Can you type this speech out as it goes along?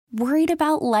Worried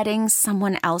about letting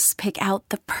someone else pick out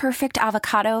the perfect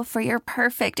avocado for your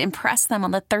perfect impress them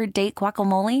on the third date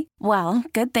guacamole? Well,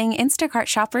 good thing Instacart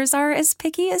shoppers are as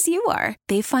picky as you are.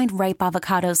 They find ripe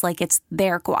avocados like it's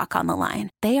their guac on the line.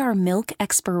 They are milk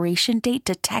expiration date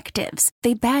detectives.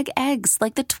 They bag eggs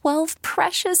like the 12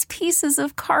 precious pieces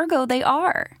of cargo they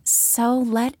are. So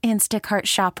let Instacart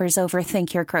shoppers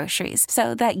overthink your groceries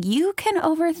so that you can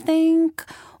overthink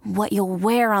what you'll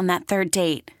wear on that third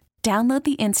date. Download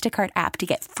the Instacart app to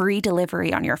get free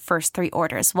delivery on your first 3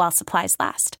 orders while supplies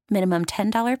last. Minimum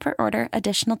 $10 per order.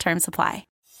 Additional terms apply.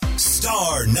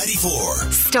 Star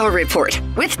 94. Star Report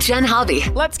with Jen Hobby.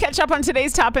 Let's catch up on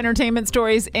today's top entertainment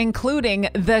stories, including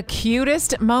the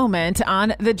cutest moment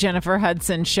on the Jennifer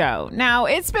Hudson show. Now,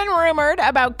 it's been rumored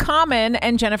about Common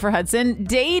and Jennifer Hudson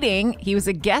dating. He was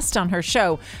a guest on her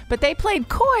show, but they played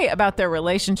coy about their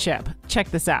relationship. Check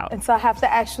this out. And so I have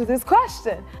to ask you this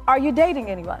question. Are you dating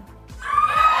anyone?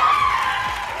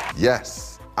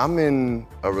 Yes. I'm in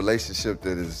a relationship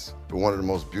that is one of the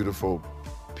most beautiful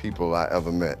people I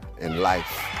ever met in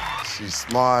life. She's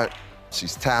smart,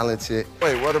 she's talented.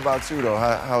 Wait, what about you though?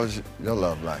 How is your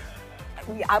love life?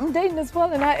 I'm dating as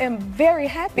well, and I am very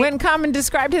happy. When Common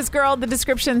described his girl, the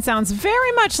description sounds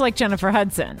very much like Jennifer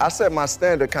Hudson. I set my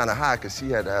standard kind of high because she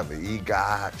had to have an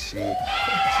EGOT. She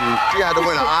had to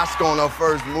win an Oscar on her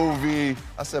first movie.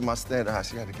 I set my standard high.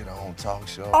 She had to get her own talk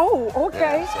show. Oh,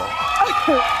 okay. Yeah,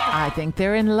 so. I think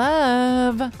they're in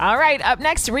love. All right, up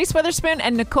next, Reese Witherspoon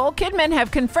and Nicole Kidman have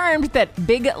confirmed that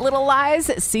Big Little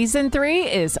Lies Season 3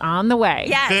 is on the way.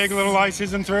 Yes. Big Little Lies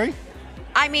Season 3?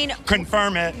 I mean,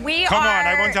 confirm it. Come on,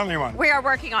 I won't tell anyone. We are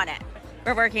working on it.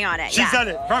 We're working on it. She said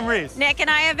it from Reese. Nick and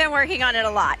I have been working on it a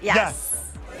lot.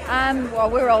 Yes. Well,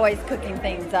 we're always cooking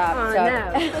things up. Oh,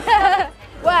 no.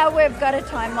 Well, we've got a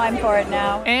timeline for it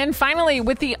now. And finally,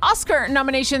 with the Oscar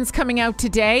nominations coming out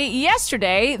today,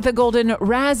 yesterday, the Golden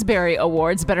Raspberry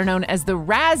Awards, better known as the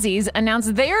Razzies,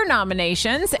 announced their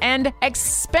nominations, and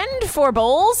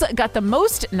Expendables got the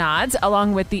most nods,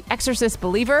 along with The Exorcist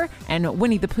Believer and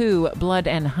Winnie the Pooh, Blood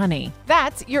and Honey.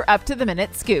 That's your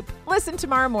up-to-the-minute scoop. Listen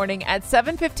tomorrow morning at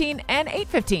 7:15 and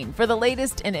 8:15 for the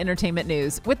latest in entertainment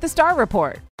news with the Star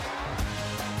Report.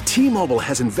 T-Mobile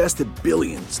has invested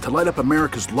billions to light up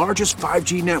America's largest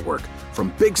 5G network,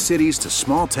 from big cities to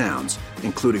small towns,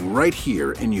 including right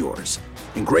here in yours.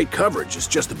 And great coverage is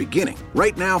just the beginning.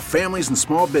 Right now, families and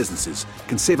small businesses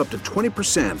can save up to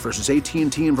 20% versus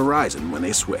AT&T and Verizon when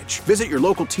they switch. Visit your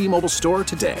local T-Mobile store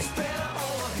today.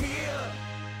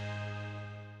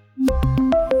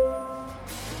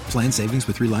 Plan savings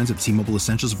with 3 lines of T-Mobile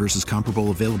Essentials versus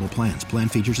comparable available plans. Plan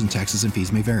features and taxes and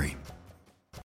fees may vary.